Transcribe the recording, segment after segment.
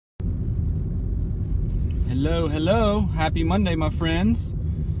Hello, hello. Happy Monday, my friends.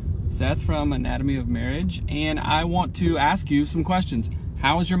 Seth from Anatomy of Marriage, and I want to ask you some questions.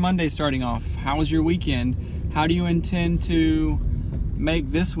 How is your Monday starting off? How was your weekend? How do you intend to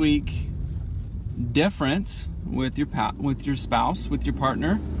make this week different with your spouse, with your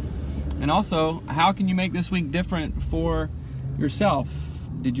partner? And also, how can you make this week different for yourself?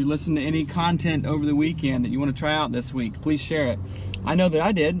 Did you listen to any content over the weekend that you want to try out this week? Please share it. I know that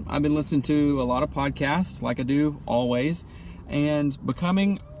I did. I've been listening to a lot of podcasts, like I do always, and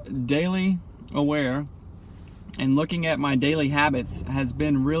becoming daily aware and looking at my daily habits has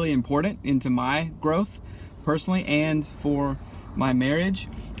been really important into my growth personally and for my marriage.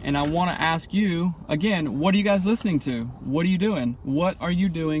 And I want to ask you again, what are you guys listening to? What are you doing? What are you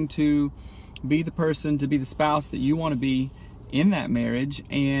doing to be the person, to be the spouse that you want to be in that marriage?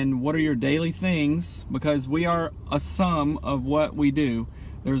 And what are your daily things? Because we are a sum of what we do.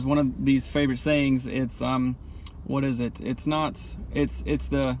 There's one of these favorite sayings. It's what is it? It's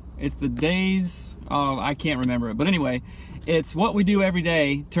the days. Oh, I can't remember it. But anyway, it's what we do every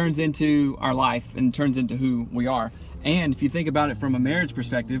day turns into our life and turns into who we are. And if you think about it from a marriage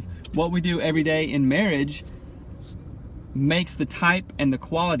perspective, what we do every day in marriage makes the type and the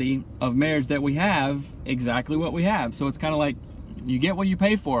quality of marriage that we have exactly what we have. So it's kind of like you get what you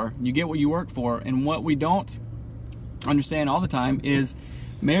pay for, you get what you work for. And what we don't understand all the time is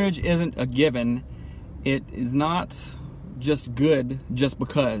marriage isn't a given. It is not just good just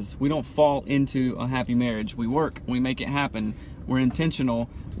because. We don't fall into a happy marriage. We work, we make it happen. We're intentional.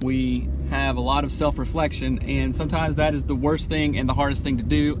 We have a lot of self-reflection, and sometimes that is the worst thing and the hardest thing to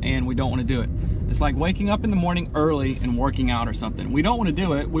do, and we don't want to do it. It's like waking up in the morning early and working out or something. We don't want to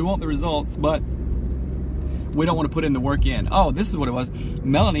do it. We want the results, but we don't want to put in the work in. Oh, this is what it was.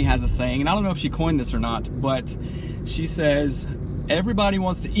 Melanie has a saying, and I don't know if she coined this or not, but she says, everybody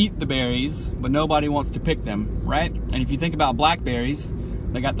wants to eat the berries, but nobody wants to pick them, right? And if you think about blackberries,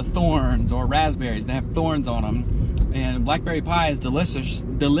 they got the thorns, or raspberries, they have thorns on them. And blackberry pie is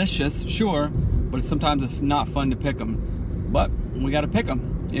delicious, sure, but sometimes it's not fun to pick them. But we got to pick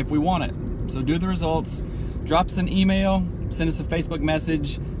them if we want it. So do the results, drop us an email, send us a Facebook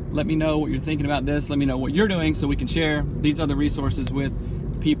message, let me know what you're thinking about this, let me know what you're doing so we can share these other resources with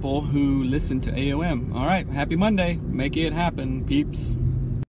people who listen to AOM. All right, happy Monday, make it happen, peeps.